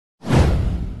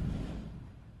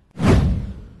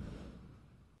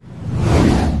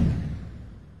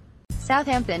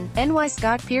Southampton, NY.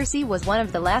 Scott Piercy was one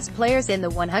of the last players in the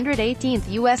 118th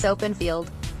U.S. Open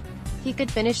field. He could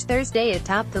finish Thursday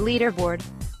atop the leaderboard.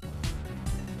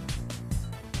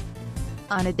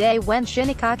 On a day when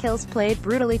Shinnecock Hills played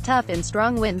brutally tough in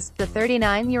strong winds, the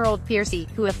 39-year-old Piercy,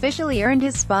 who officially earned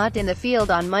his spot in the field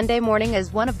on Monday morning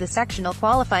as one of the sectional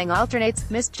qualifying alternates,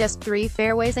 missed just 3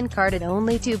 fairways and carded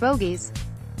only 2 bogeys.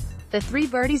 The 3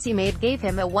 birdies he made gave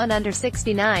him a 1 under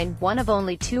 69, one of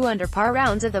only 2 under par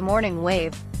rounds of the morning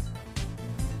wave.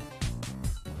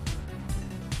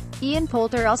 Ian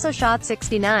Poulter also shot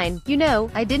 69. "You know,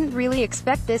 I didn't really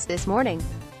expect this morning,"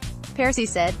 Piercy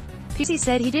said. Piercy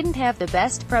said he didn't have the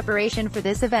best preparation for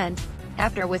this event,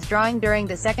 after withdrawing during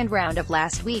the second round of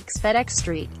last week's FedEx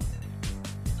Street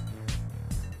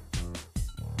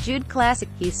Jude Classic.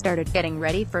 He started getting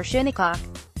ready for Shinnecock.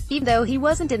 Even though he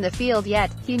wasn't in the field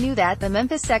yet, he knew that the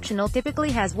Memphis sectional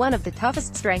typically has one of the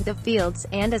toughest strength of fields,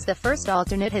 and as the first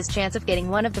alternate his chance of getting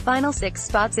one of the final 6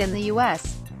 spots in the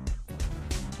U.S.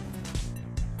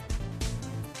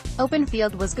 Open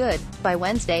field was good. By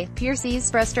Wednesday,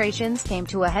 Piercy's frustrations came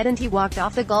to a head and he walked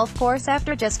off the golf course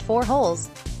after just 4 holes.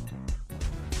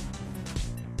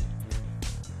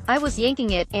 "I was yanking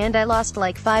it, and I lost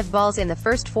like 5 balls in the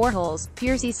first 4 holes,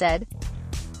 Piercy said.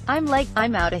 "I'm like,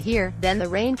 I'm outta here." Then the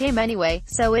rain came anyway,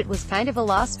 so it was kind of a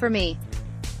loss for me.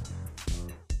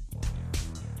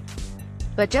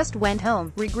 But just went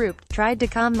home, regrouped, tried to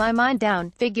calm my mind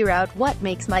down, figure out what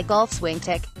makes my golf swing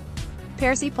tick."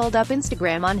 Piercy pulled up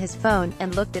Instagram on his phone,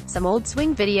 and looked at some old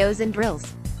swing videos and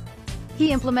drills.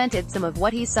 He implemented some of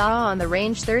what he saw on the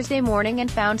range Thursday morning and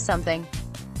found something.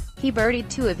 He birdied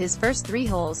 2 of his first 3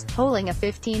 holes, holing a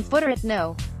 15-footer at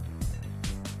no.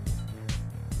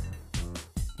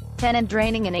 10 and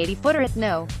draining an 80-footer at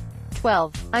no.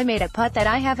 12. "I made a putt that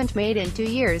I haven't made in 2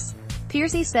 years,"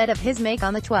 Piercy said of his make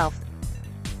on the 12th.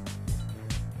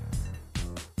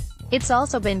 It's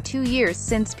also been 2 years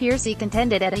since Piercy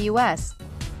contended at a U.S.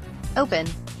 Open.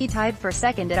 He tied for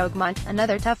second at Oakmont,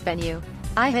 another tough venue.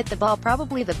 "I hit the ball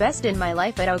probably the best in my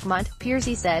life at Oakmont,"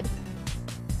 Piercy said.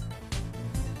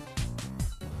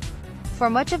 For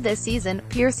much of this season,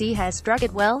 Piercy has struck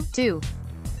it well, too.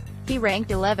 He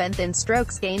ranked 11th in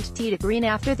strokes gained tee to green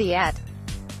after the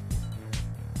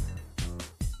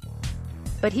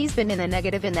but he's been in the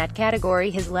negative in that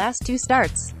category his last 2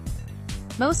 starts.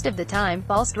 "Most of the time,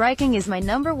 ball striking is my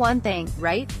number one thing,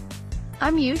 right?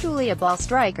 I'm usually a ball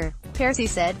striker," Piercy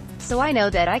said, "so I know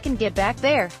that I can get back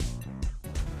there.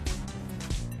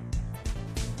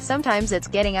 Sometimes it's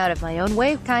getting out of my own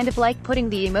way, kind of like putting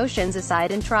the emotions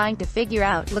aside and trying to figure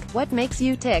out, look, what makes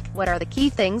you tick, what are the key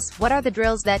things, what are the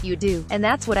drills that you do, and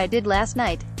that's what I did last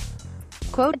night."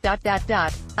 Quote,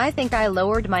 "I think I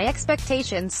lowered my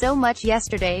expectations so much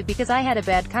yesterday because I had a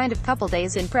bad kind of couple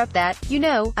days in prep that, you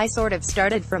know, I sort of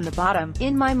started from the bottom,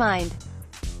 in my mind.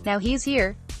 Now he's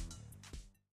here,